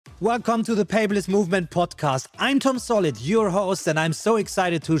Welcome to the Paperless Movement podcast. I'm Tom Solid, your host, and I'm so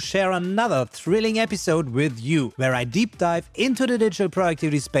excited to share another thrilling episode with you, where I deep dive into the digital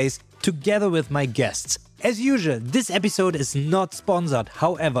productivity space together with my guests. As usual, this episode is not sponsored.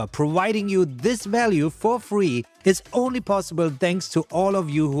 However, providing you this value for free is only possible thanks to all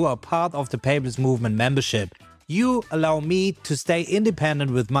of you who are part of the Paperless Movement membership. You allow me to stay independent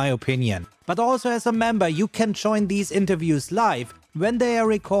with my opinion. But also as a member, you can join these interviews live when they are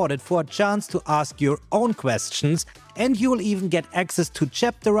recorded for a chance to ask your own questions, and you will even get access to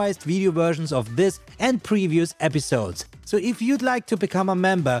chapterized video versions of this and previous episodes. So if you'd like to become a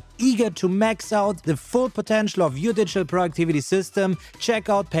member, eager to max out the full potential of your digital productivity system, check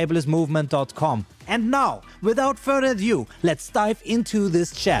out paperlessmovement.com. And now, without further ado, let's dive into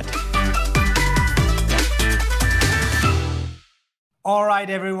this chat. All right,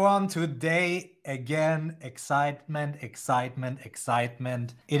 everyone. Today, again, excitement. It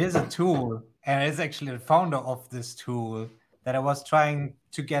is a tool, and it's actually the founder of this tool that I was trying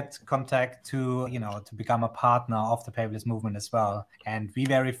to get contact to, to become a partner of the Paperless Movement as well. And we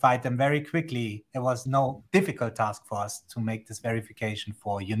verified them very quickly. It was no difficult task for us to make this verification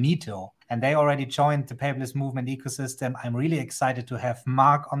for Unito. And they already joined the Paperless Movement ecosystem. I'm really excited to have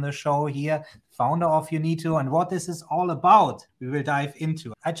Mark on the show here, founder of Unito, and what this is all about, we will dive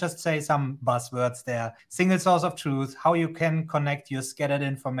into. I just say some buzzwords there. Single source of truth, how you can connect your scattered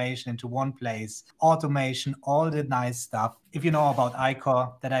information into one place, automation, all the nice stuff. If you know about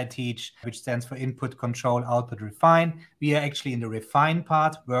ICOR that I teach, which stands for Input, Control, Output, Refine, we are actually in the refine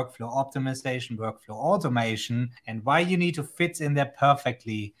part, workflow optimization, workflow automation, and why Unito fits in there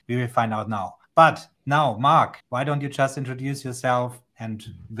perfectly, we will find out now. But now, Mark, why don't you just introduce yourself and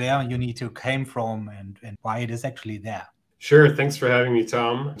where Unito came from and why it is actually there? Sure. Thanks for having me,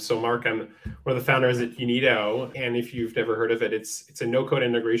 Tom. So Mark, I'm one of the founders at Unito. And if you've never heard of it, it's a no-code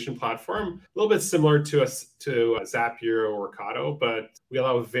integration platform, a little bit similar to Zapier or Workato, but we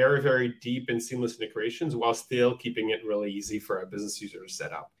allow very, very deep and seamless integrations while still keeping it really easy for our business user to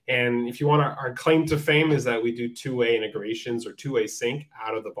set up. And if you want our claim to fame is that we do two-way integrations or two-way sync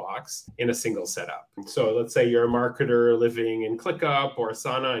out of the box in a single setup. So let's say you're a marketer living in ClickUp or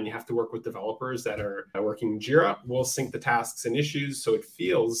Asana and you have to work with developers that are working in Jira. We'll sync the tasks and issues so it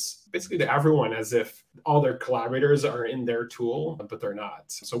feels basically to everyone as if all their collaborators are in their tool, but they're not.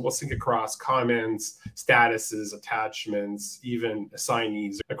 So we'll sync across comments, statuses, attachments, even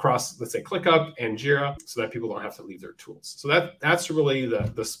assignees across, let's say, ClickUp and Jira so that people don't have to leave their tools. So that's really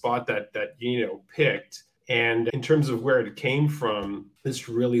the spot that Unito picked. And in terms of where it came from, this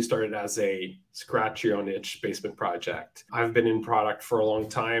really started as a scratch your own itch basement project. I've been in product for a long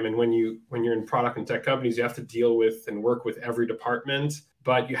time. And when you're in product and tech companies, you have to deal with and work with every department,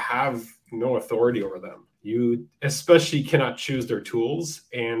 but you have no authority over them. You especially cannot choose their tools.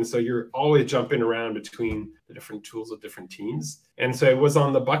 And so you're always jumping around between the different tools of different teams. And so it was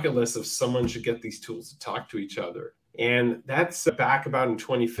on the bucket list of someone should get these tools to talk to each other. And that's back about in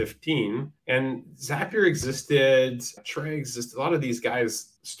 2015. And Zapier existed, Trey existed. A lot of these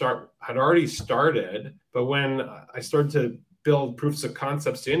guys had already started. But when I started to build proofs of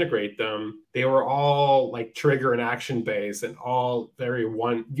concepts to integrate them, they were all like trigger and action based and all very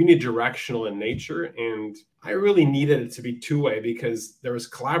unidirectional in nature. And I really needed it to be two-way because there was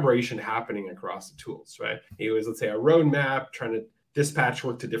collaboration happening across the tools, right? It was, let's say, a roadmap, trying to dispatch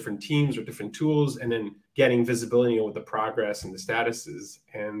work to different teams or different tools, and then getting visibility with the progress and the statuses.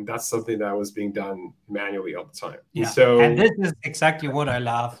 And that's something that was being done manually all the time. Yeah. And this is exactly what I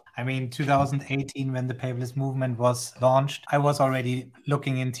love. I mean, 2018, when the Paperless Movement was launched, I was already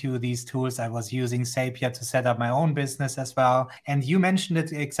looking into these tools. I was using Zapier to set up my own business as well. And you mentioned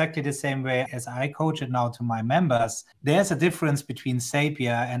it exactly the same way as I coach it now to my members. There's a difference between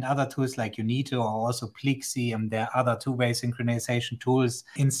Zapier and other tools like Unito or also Plixi, and there are other two-way synchronization tools.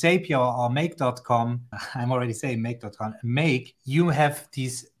 In Zapier or Make.com, I'm already saying Make.com, Make, you have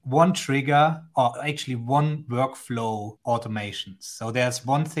these one trigger or actually one workflow automation. So there's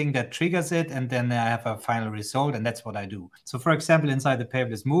one thing that triggers it, and then I have a final result, and that's what I do. So for example, inside the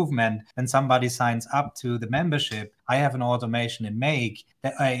Paperless Movement, when somebody signs up to the membership, I have an automation in Make,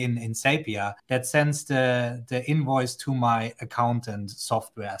 in Zapier, that sends the invoice to my accountant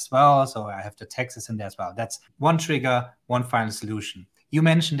software as well. So I have the taxes in there as well. That's one trigger, one final solution. You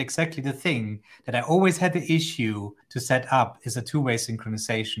mentioned exactly the thing that I always had the issue to set up is a two-way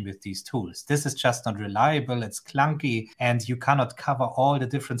synchronization with these tools. This is just not reliable, it's clunky, and you cannot cover all the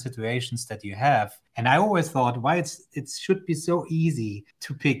different situations that you have. And I always thought, why it should be so easy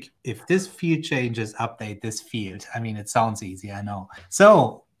to pick, if this field changes, update this field. I mean, it sounds easy, I know.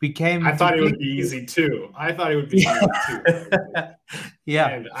 So I thought it would be easy too. Yeah.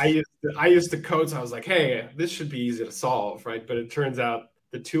 And I used to code, so I was like, hey, this should be easy to solve, right? But it turns out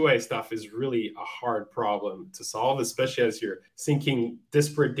the two-way stuff is really a hard problem to solve, especially as you're syncing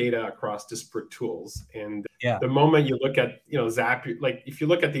disparate data across disparate tools. And Yeah. the moment you look at, Zapier, like if you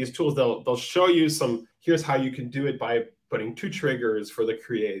look at these tools, they'll show you here's how you can do it by putting 2 triggers for the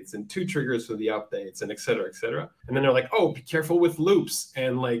creates and 2 triggers for the updates and et cetera, et cetera. And then they're like, oh, be careful with loops.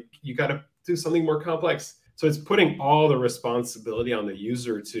 And like, you got to do something more complex. So it's putting all the responsibility on the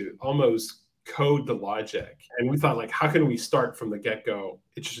user to almost code the logic. And we thought, like, how can we start from the get-go?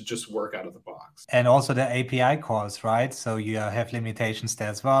 It should just work out of the box. And also the API calls, right? So you have limitations there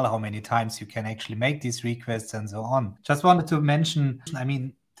as well, how many times you can actually make these requests and so on. Just wanted to mention, I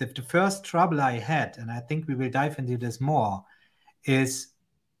mean, the first trouble I had, and I think we will dive into this more, is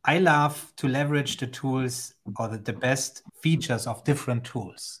I love to leverage the tools or the best features of different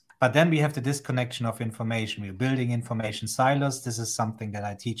tools. But then we have the disconnection of information. We're building information silos. This is something that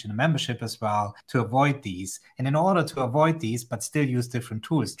I teach in the membership as well, to avoid these. And in order to avoid these, but still use different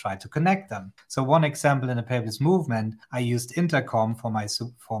tools, try to connect them. So one example in the paperless movement, I used Intercom for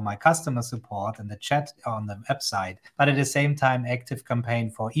my customer support and the chat on the website, but at the same time,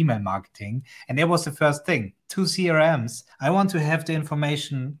 ActiveCampaign for email marketing. And that was the first thing. 2 CRMs, I want to have the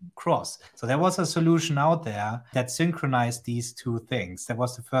information cross. So there was a solution out there that synchronized these two things. That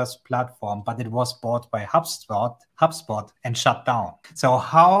was the first platform, but it was bought by HubSpot and shut down. So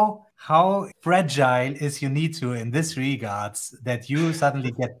how fragile is Unito in this regards that you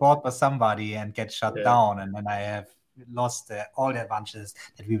suddenly get bought by somebody and get shut down, and then I have lost all the advantages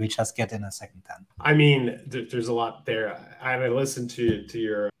that we will just get in a second then. I mean, there's a lot there. I listened to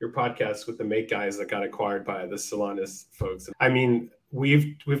your podcast with the Make guys that got acquired by the Solanas folks. I mean,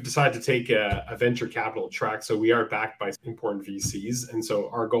 we've decided to take a venture capital track, so we are backed by important VCs, and so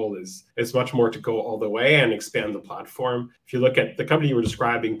our goal is much more to go all the way and expand the platform. If you look at the company you were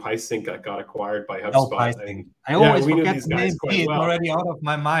describing, PieSync, that got acquired by HubSpot. Oh, PieSync. I always forget the name. It's already out of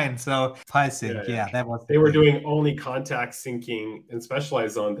my mind. So PieSync, that was. They were doing only contact syncing and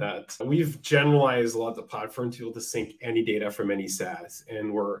specialized on that. We've generalized a lot of the platform to be able to sync any data from any SaaS,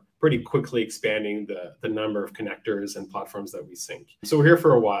 and we're pretty quickly expanding the number of connectors and platforms that we sync. So we're here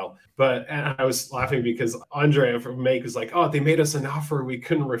for a while, and I was laughing because Andrea from Make was like, oh, they made us an offer we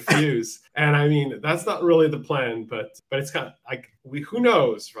couldn't refuse. And I mean, that's not really the plan, but it's kind of like, who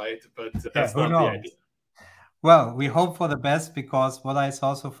knows, right? But that's not the idea. Well, we hope for the best, because what I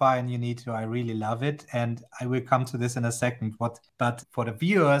saw so far in Unito, I really love it. And I will come to this in a second. But for the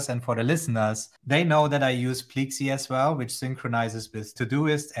viewers and for the listeners, they know that I use Plexi as well, which synchronizes with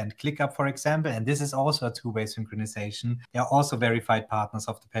Todoist and ClickUp, for example. And this is also a two-way synchronization. They are also verified partners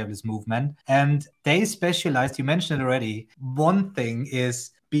of the paperless movement. And they specialized, you mentioned it already. One thing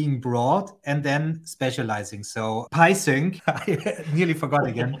is being broad and then specializing. So PieSync, I nearly forgot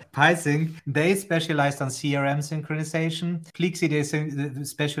again. PieSync, they specialized on CRM synchronization. Plexi, they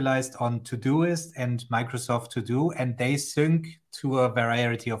specialized on Todoist and Microsoft To Do, and they sync to a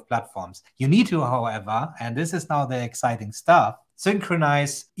variety of platforms. You need to, however, and this is now the exciting stuff,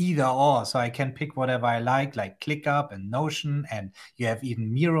 synchronize either or. So I can pick whatever I like ClickUp and Notion, and you have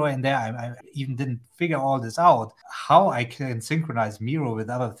even Miro in there. I even didn't figure all this out, how I can synchronize Miro with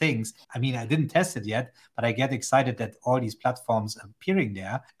other things. I mean, I didn't test it yet, but I get excited that all these platforms are appearing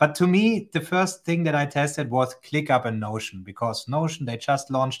there. But to me, the first thing that I tested was ClickUp and Notion, because Notion, they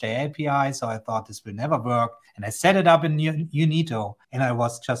just launched their API, so I thought this will never work. And I set it up in Unito, and I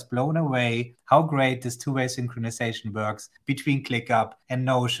was just blown away how great this two-way synchronization works between ClickUp and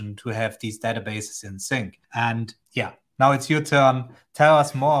Notion to have these databases in sync. And now it's your turn. Tell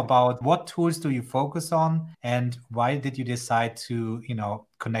us more about what tools do you focus on, and why did you decide to,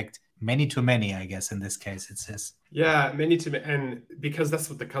 connect many to many, I guess in this case it says. Yeah, many to many, and because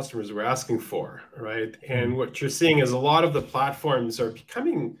that's what the customers were asking for, right? And what you're seeing is a lot of the platforms are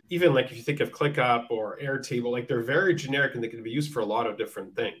becoming, even like if you think of ClickUp or Airtable, like they're very generic and they can be used for a lot of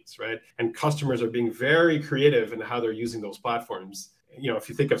different things, right? And customers are being very creative in how they're using those platforms. If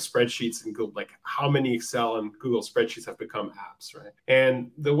you think of spreadsheets and Google, like how many Excel and Google spreadsheets have become apps, right?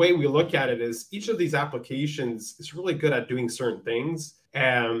 And the way we look at it is each of these applications is really good at doing certain things,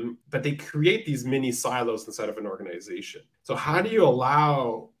 but they create these mini silos inside of an organization. So how do you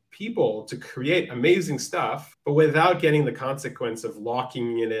allow people to create amazing stuff, but without getting the consequence of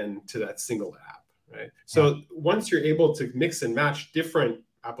locking it into that single app, right? So once you're able to mix and match different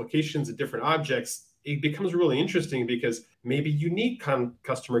applications and different objects, it becomes really interesting because maybe you need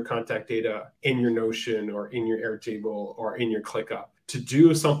customer contact data in your Notion or in your Airtable or in your ClickUp to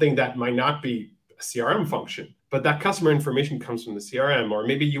do something that might not be a CRM function, but that customer information comes from the CRM. Or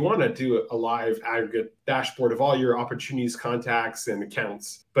maybe you want to do a live aggregate dashboard of all your opportunities, contacts, and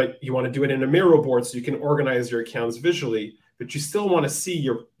accounts, but you want to do it in a Miro board so you can organize your accounts visually, but you still want to see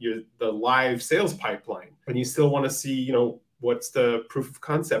the live sales pipeline, and you still want to see, what's the proof of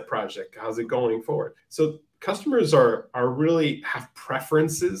concept project? How's it going forward? So customers are really have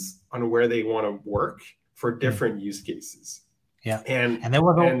preferences on where they want to work for different use cases. Yeah. And there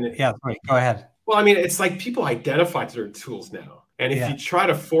was sorry, go ahead. Well, I mean, it's like people identify their tools now. And if you try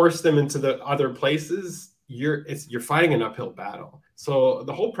to force them into the other places, you're fighting an uphill battle. So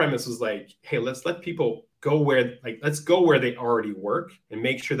the whole premise was like, hey, let's let people go where they already work and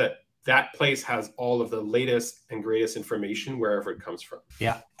make sure that place has all of the latest and greatest information wherever it comes from.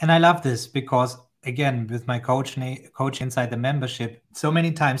 Yeah. And I love this because, again, with my coach inside the membership, so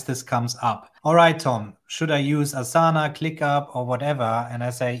many times this comes up. All right, Tom, should I use Asana, ClickUp, or whatever? And I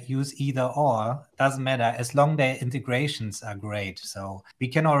say use either or. Doesn't matter as long their integrations are great. So we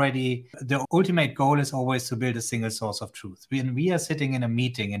can the ultimate goal is always to build a single source of truth. When we are sitting in a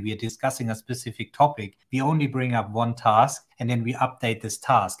meeting and we are discussing a specific topic, we only bring up one task and then we update this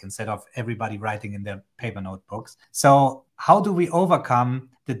task instead of everybody writing in their paper notebooks. So how do we overcome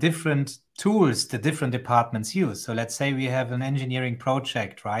the different tools the different departments use? So let's say we have an engineering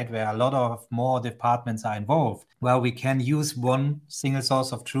project, right, where a lot of more departments are involved. Well, we can use one single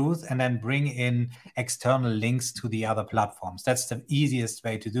source of truth and then bring in external links to the other platforms. That's the easiest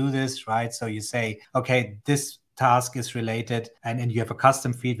way to do this, right? So you say, okay, this task is related, and you have a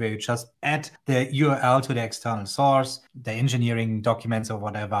custom feed where you just add the URL to the external source, the engineering documents or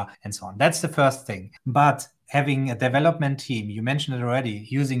whatever, and so on. That's the first thing. But having a development team, you mentioned it already,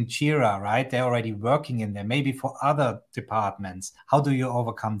 using Jira, right? They're already working in there, maybe for other departments. How do you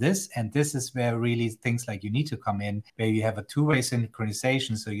overcome this? And this is where really things like you need to come in, where you have a two-way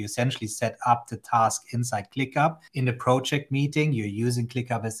synchronization. So you essentially set up the task inside ClickUp. In the project meeting, you're using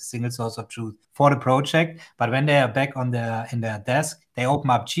ClickUp as a single source of truth for the project. But when they are back in their desk, they open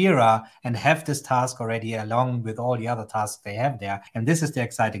up Jira and have this task already along with all the other tasks they have there. And this is the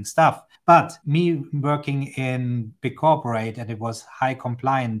exciting stuff. But me working in big corporate, and it was high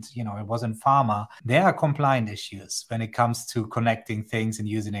compliant, it was in pharma, there are compliant issues when it comes to connecting things and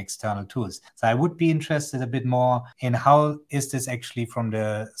using external tools. So I would be interested a bit more in how is this actually from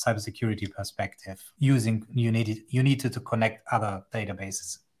the cybersecurity perspective, using you needed to connect other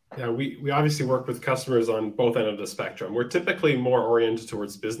databases. Yeah, we obviously work with customers on both ends of the spectrum. We're typically more oriented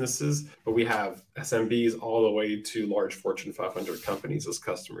towards businesses, but we have SMBs all the way to large Fortune 500 companies as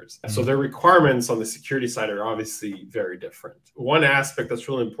customers. Mm-hmm. So their requirements on the security side are obviously very different. One aspect that's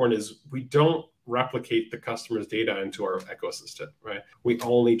really important is we don't replicate the customer's data into our ecosystem, right? We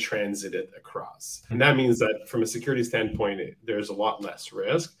only transit it across. And that means that from a security standpoint, there's a lot less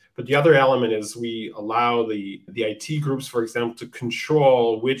risk. But the other element is we allow the IT groups, for example, to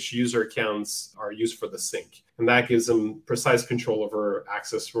control which user accounts are used for the sync. And that gives them precise control over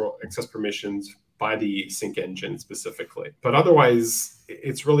access permissions by the sync engine specifically. But otherwise,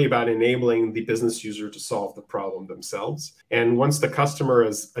 it's really about enabling the business user to solve the problem themselves. And once the customer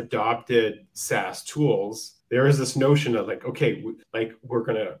has adopted SaaS tools, there is this notion of like, okay, we're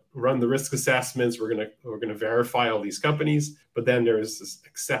going to run the risk assessments, we're going to verify all these companies, but then there's this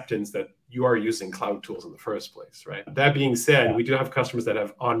acceptance that you are using cloud tools in the first place, right? That being said, we do have customers that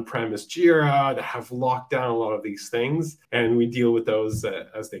have on-premise Jira, that have locked down a lot of these things, and we deal with those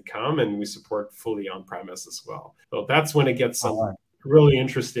as they come, and we support fully on-premise as well. So that's when it gets really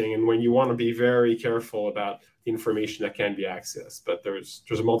interesting, and when you want to be very careful about the information that can be accessed, but there's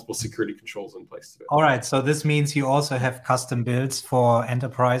multiple security controls in place to do it. All right, so this means you also have custom builds for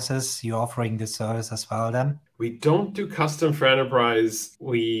enterprises. You're offering this service as well then? We don't do custom for enterprise.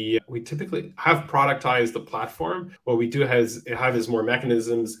 We typically have productized the platform. What we do have is more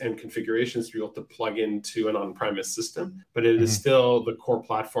mechanisms and configurations to be able to plug into an on-premise system, but it is still the core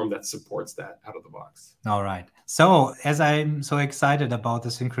platform that supports that out of the box. All right. So as I'm so excited about the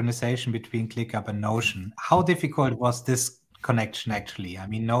synchronization between ClickUp and Notion, how difficult was this connection actually? I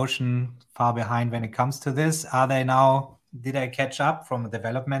mean, Notion far behind when it comes to this. Did I catch up from a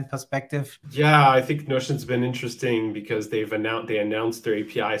development perspective? Yeah, I think Notion's been interesting because they announced their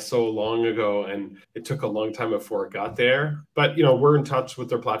API so long ago, and it took a long time before it got there. But we're in touch with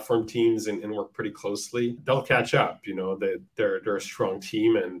their platform teams and work pretty closely. They'll catch up. They're a strong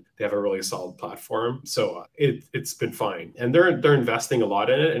team and they have a really solid platform. So it's been fine, and they're investing a lot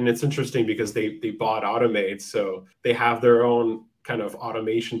in it. And it's interesting because they bought Automate, so they have their own kind of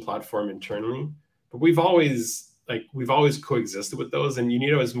automation platform internally. But we've always coexisted with those, and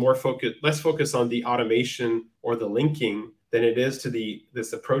Unito is less focused on the automation or the linking than it is to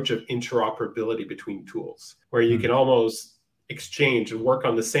this approach of interoperability between tools, where you can almost exchange and work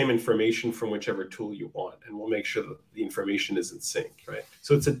on the same information from whichever tool you want, and we'll make sure that the information is in sync, right?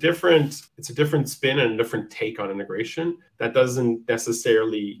 So it's a different spin and a different take on integration that doesn't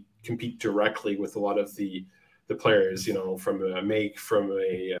necessarily compete directly with a lot of the players, from a Make, from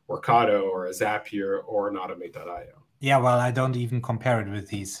a Workato or a Zapier or an Automate.io. Yeah, well, I don't even compare it with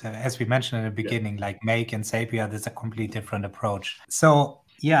these. As we mentioned in the beginning, like Make and Zapier, there's a completely different approach. So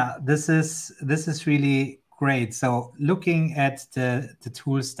yeah, this is really great. So looking at the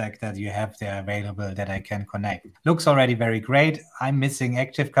tool stack that you have there available that I can connect, looks already very great. I'm missing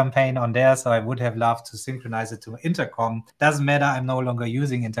ActiveCampaign on there, so I would have loved to synchronize it to Intercom. Doesn't matter, I'm no longer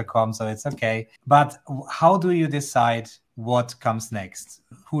using Intercom, so it's okay. But how do you decide what comes next?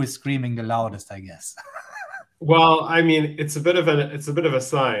 Who is screaming the loudest, I guess? Well, I mean, it's a bit of a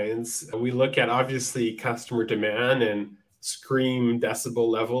science. We look at obviously customer demand and scream decibel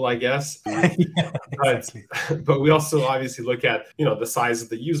level, I guess. Yeah, exactly. But we also obviously look at, the size of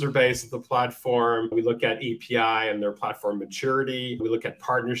the user base of the platform. We look at API and their platform maturity. We look at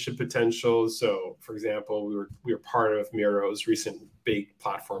partnership potential. So, for example, we were part of Miro's recent big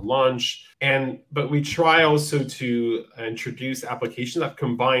platform launch. But we try also to introduce applications that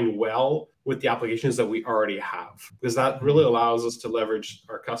combine well with the applications that we already have, because that really allows us to leverage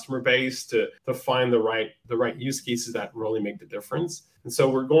our customer base to find the right use cases that really make the difference. And so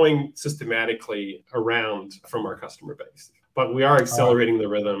we're going systematically around from our customer base. But we are accelerating the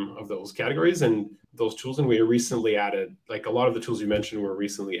rhythm of those categories and those tools. And we recently added, like a lot of the tools you mentioned were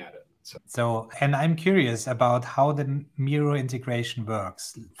recently added. So, and I'm curious about how the Miro integration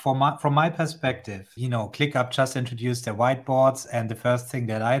works. From my perspective, ClickUp just introduced their whiteboards, and the first thing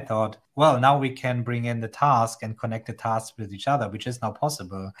that I thought, well, now we can bring in the task and connect the tasks with each other, which is now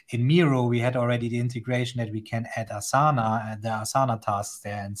possible. In Miro, we had already the integration that we can add Asana and the Asana tasks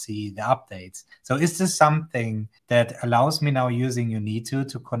there and see the updates. So is this something that allows me now using Unito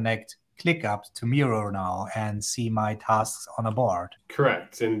to connect ClickUp to Miro now and see my tasks on a board?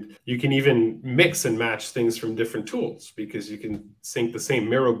 Correct. And you can even mix and match things from different tools, because you can sync the same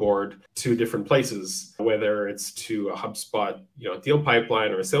Miro board to different places, whether it's to a HubSpot deal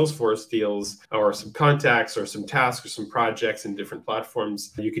pipeline or a Salesforce deals or some contacts or some tasks or some projects in different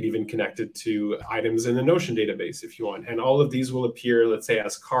platforms. You could even connect it to items in the Notion database if you want. And all of these will appear, let's say,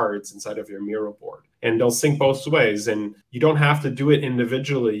 as cards inside of your Miro board. And they'll sync both ways. And you don't have to do it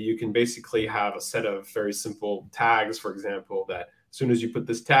individually. You can basically have a set of very simple tags, for example, that as soon as you put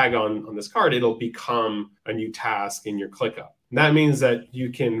this tag on this card, it'll become a new task in your ClickUp. And that means that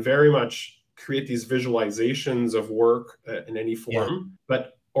you can very much create these visualizations of work in any form,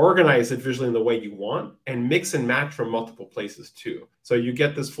 but organize it visually in the way you want and mix and match from multiple places too. So you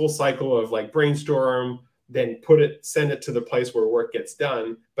get this full cycle of like brainstorm, then send it to the place where work gets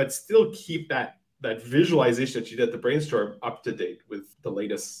done, but still keep that visualization that you did at the brainstorm up to date with the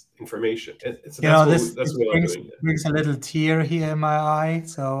latest information. That's what I'm doing. Brings a little tear here in my eye.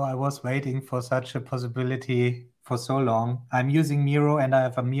 So I was waiting for such a possibility for so long. I'm using Miro, and I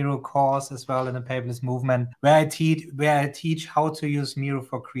have a Miro course as well in the paperless movement where I teach how to use Miro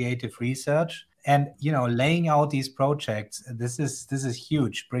for creative research. And laying out these projects, this is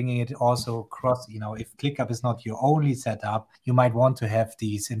huge. Bringing it also across, if ClickUp is not your only setup, you might want to have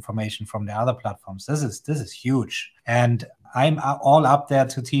these information from the other platforms. This is huge, and I'm all up there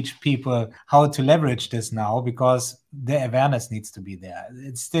to teach people how to leverage this now, because the awareness needs to be there.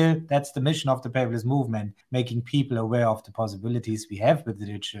 That's the mission of the paperless movement, making people aware of the possibilities we have with the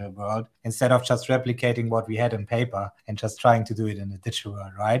digital world, instead of just replicating what we had in paper and just trying to do it in the digital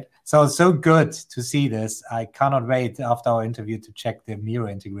world, right? So good to see this. I cannot wait after our interview to check the Miro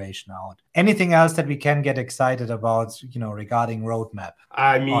integration out. Anything else that we can get excited about, regarding roadmap?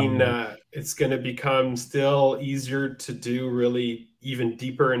 I mean, it's going to become still easier to do really even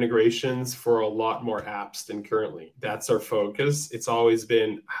deeper integrations for a lot more apps than currently. That's our focus. It's always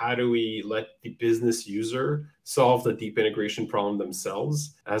been, how do we let the business user solve the deep integration problem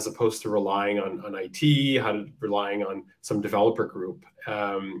themselves, as opposed to relying on IT, relying on some developer group,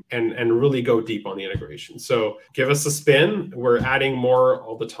 and really go deep on the integration. So give us a spin. We're adding more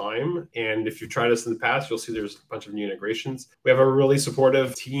all the time. And if you've tried us in the past, you'll see there's a bunch of new integrations. We have a really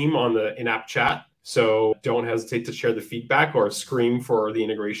supportive team on the in-app chat. So don't hesitate to share the feedback or scream for the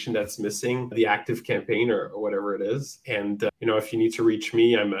integration that's missing, the ActiveCampaign or whatever it is. And, if you need to reach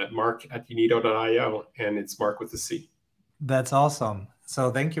me, I'm at mark@unito.io, and it's Mark with a C. That's awesome. So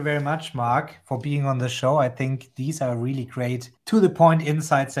thank you very much, Mark, for being on the show. I think these are really great to the point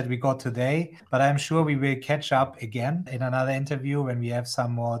insights that we got today, but I'm sure we will catch up again in another interview when we have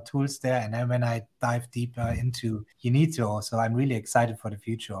some more tools there and then when I dive deeper into Unito. So I'm really excited for the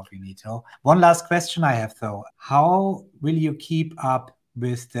future of Unito. One last question I have though, how will you keep up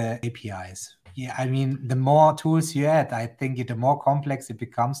with the APIs? Yeah, I mean, the more tools you add, I think the more complex it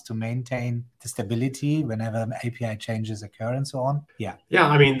becomes to maintain the stability whenever API changes occur and so on. Yeah. Yeah,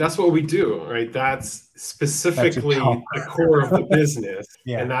 I mean, that's what we do, right? That's specifically the core of the business.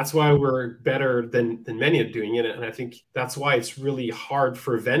 Yeah. And that's why we're better than many at doing it. And I think that's why it's really hard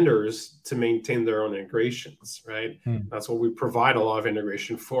for vendors to maintain their own integrations, right? That's what we provide a lot of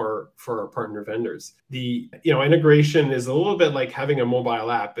integration for our partner vendors. The integration is a little bit like having a mobile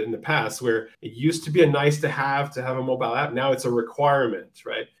app in the past, where it used to be a nice to have a mobile app. Now it's a requirement,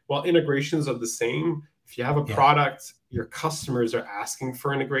 right? Well, integrations are the same. If you have a product, your customers are asking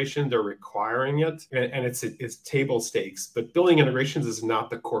for integration, they're requiring it, and it's table stakes. But building integrations is not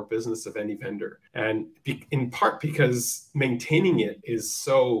the core business of any vendor. And in part because maintaining it is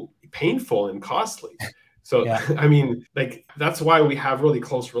so painful and costly. So, I mean, like, that's why we have really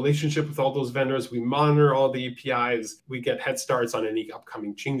close relationship with all those vendors. We monitor all the APIs. We get head starts on any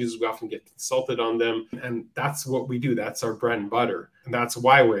upcoming changes. We often get consulted on them. And that's what we do. That's our bread and butter. And that's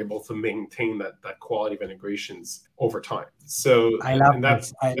why we're able to maintain that quality of integrations over time. So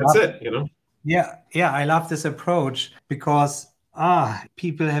that's it, Yeah, I love this approach because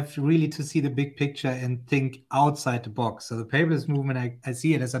people have really to see the big picture and think outside the box. So the paperless movement, I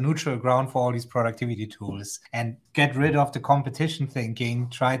see it as a neutral ground for all these productivity tools, and get rid of the competition thinking,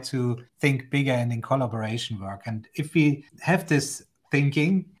 try to think bigger and in collaboration work. And if we have this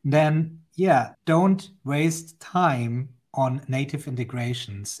thinking, then don't waste time on native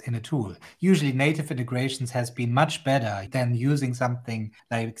integrations in a tool. Usually native integrations has been much better than using something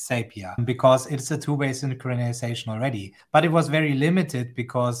like Zapier because it's a two-way synchronization already. But it was very limited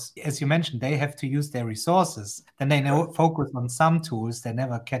because, as you mentioned, they have to use their resources. Then they focus on some tools, they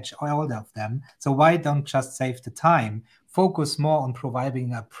never catch all of them. So why don't just save the time? Focus more on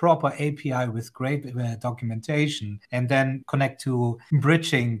providing a proper API with great documentation and then connect to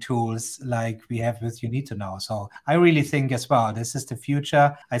bridging tools like we have with Unito now. So I really think as well, this is the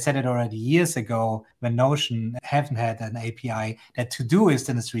future. I said it already years ago when Notion haven't had an API that Todoist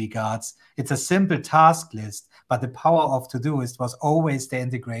in this regards. It's a simple task list, but the power of Todoist was always the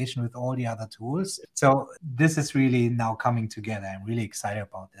integration with all the other tools. So this is really now coming together. I'm really excited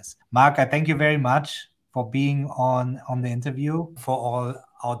about this. Mark, I thank you very much for being on the interview. For all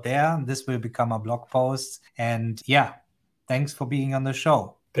out there, this will become a blog post. And thanks for being on the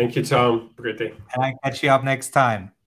show. Thank you, Tom. Great day. And I catch you up next time.